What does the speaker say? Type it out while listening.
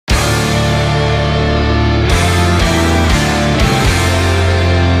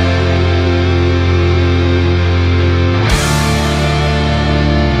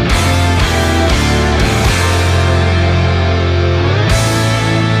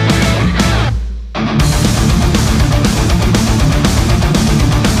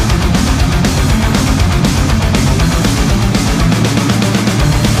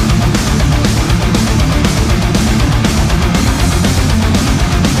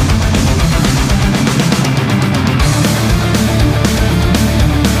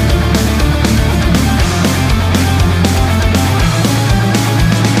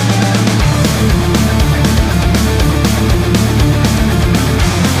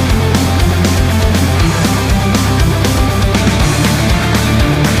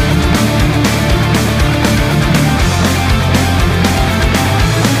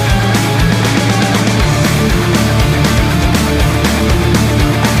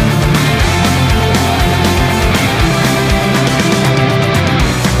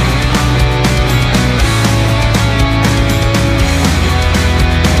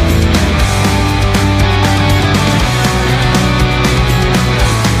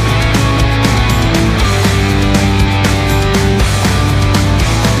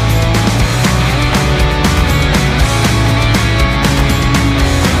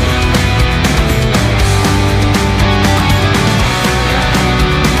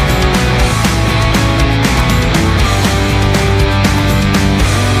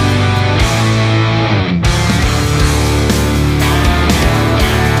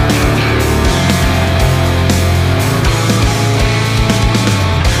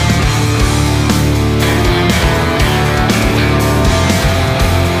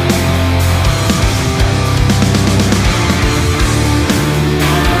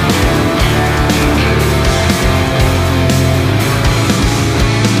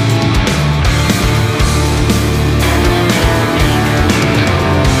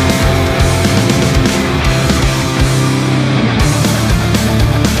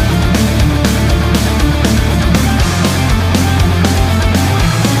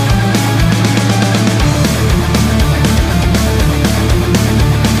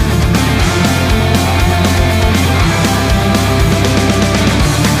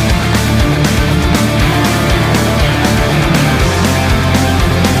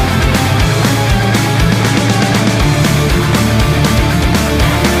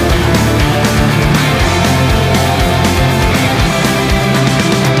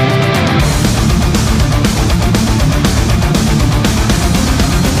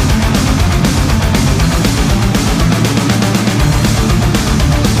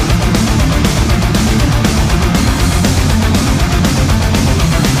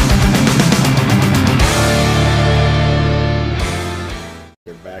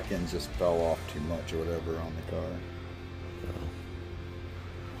back ends just fell off too much or whatever on the car.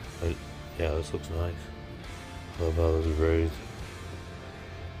 Yeah, this looks nice. Love how this is raised.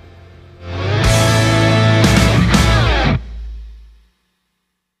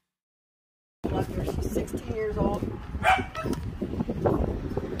 She's 16 years old.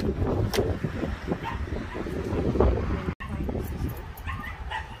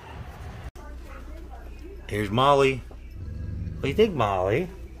 Here's Molly. What do you think, Molly?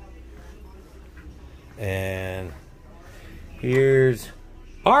 And here's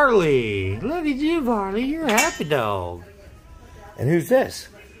Harley. Look at you, Harley. You're a happy dog. And who's this?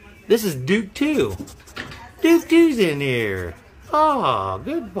 This is Duke 2. Duke 2's in here. Ah,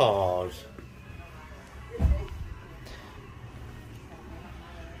 good paws.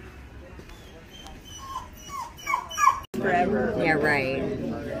 Forever. Yeah, right.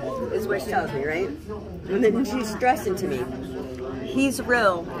 Is what she tells me, right? And then she's stressing to me. He's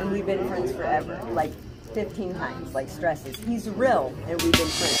real, and we've been friends forever. Like 15 times, like stresses. He's real, and we've been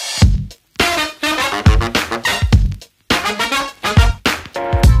friends.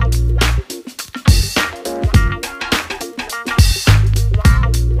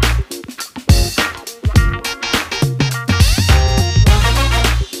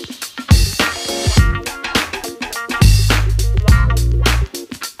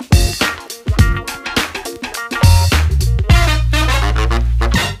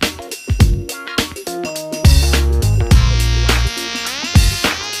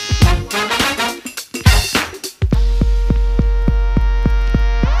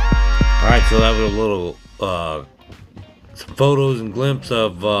 So that was a little some photos and glimpse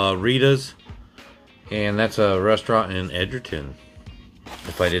of Rita's, and that's a restaurant in Edgerton,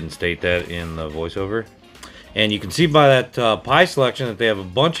 if I didn't state that in the voiceover. And you can see by that pie selection that they have a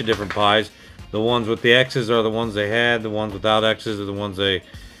bunch of different pies. The ones with the X's are the ones they had. The ones without X's are the ones they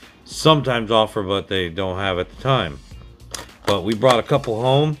sometimes offer but they don't have at the time. But we brought a couple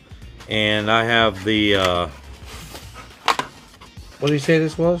home, and I have the what do you say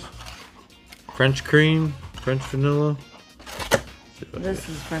this was? French cream? French vanilla? This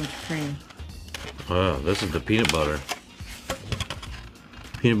is French cream. Oh, this is the peanut butter.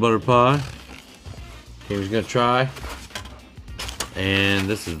 Peanut butter pie. He gonna try. And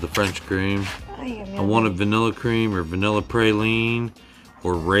this is the French cream. I wanted vanilla cream or vanilla praline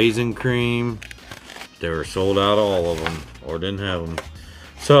or raisin cream. They were sold out, all of them, or didn't have them.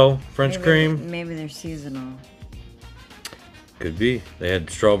 So, French cream. Maybe they're seasonal. Could be. They had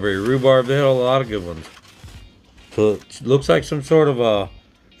strawberry rhubarb. They had a lot of good ones. So it looks like some sort of a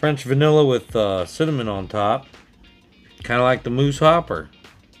French vanilla with cinnamon on top. Kind of like the mousse hopper.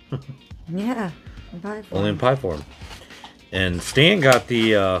 Yeah. In pie form. Only in pie form. And Stang got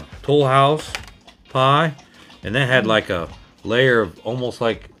the Toll House pie. And that had like a layer of almost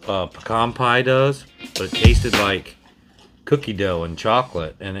like pecan pie does. But it tasted like cookie dough and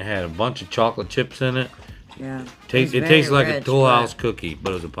chocolate. And it had a bunch of chocolate chips in it. Yeah. It tastes like a Toll House cookie,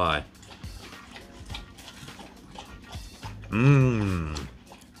 but it was a pie. Mmm.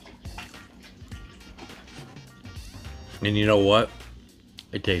 And you know what?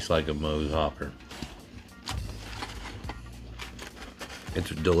 It tastes like a Moe's Hopper.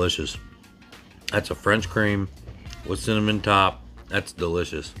 It's delicious. That's a French cream with cinnamon top. That's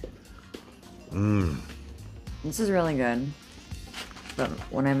delicious. Mmm. This is really good. But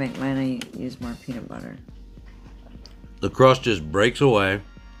when I make mine, I use more peanut butter. The crust just breaks away.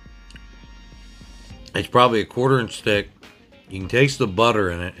 It's probably a 1/4 inch thick. You can taste the butter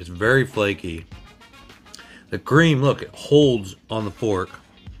in it. It's very flaky. The cream, look, it holds on the fork.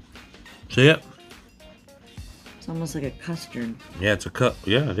 See it? It's almost like a custard. Yeah, it's a cup.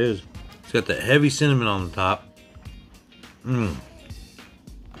 Yeah, it is. It's got that heavy cinnamon on the top. Mmm.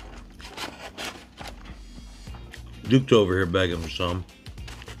 Duke's over here begging for some.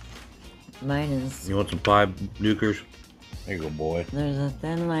 Mine is. You want some pie, Dukers? There you go, boy. There's a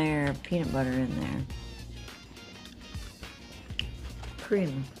thin layer of peanut butter in there.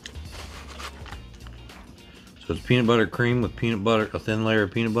 Cream. So it's peanut butter cream with peanut butter, a thin layer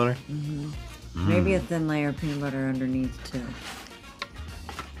of peanut butter? Maybe a thin layer of peanut butter underneath too.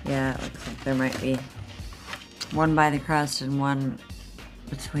 Yeah, it looks like there might be one by the crust and one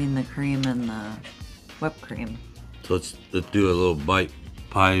between the cream and the whipped cream. So let's do a little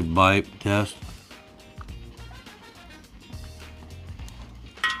pie bite test.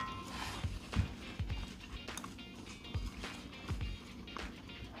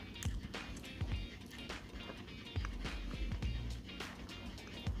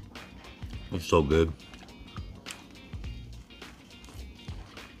 It's so good.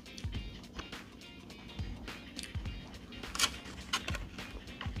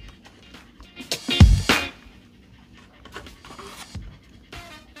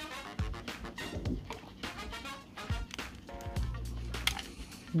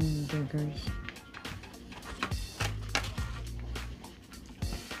 Burgers.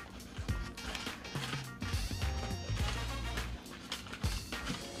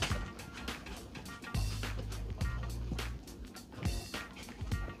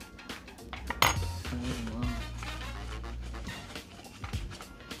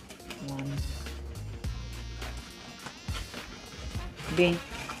 B.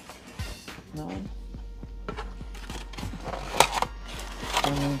 No.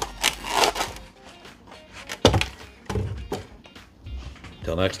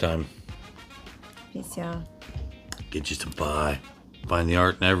 Till next time. Peace, y'all. Get you some pie. Find the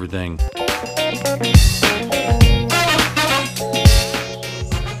art and everything.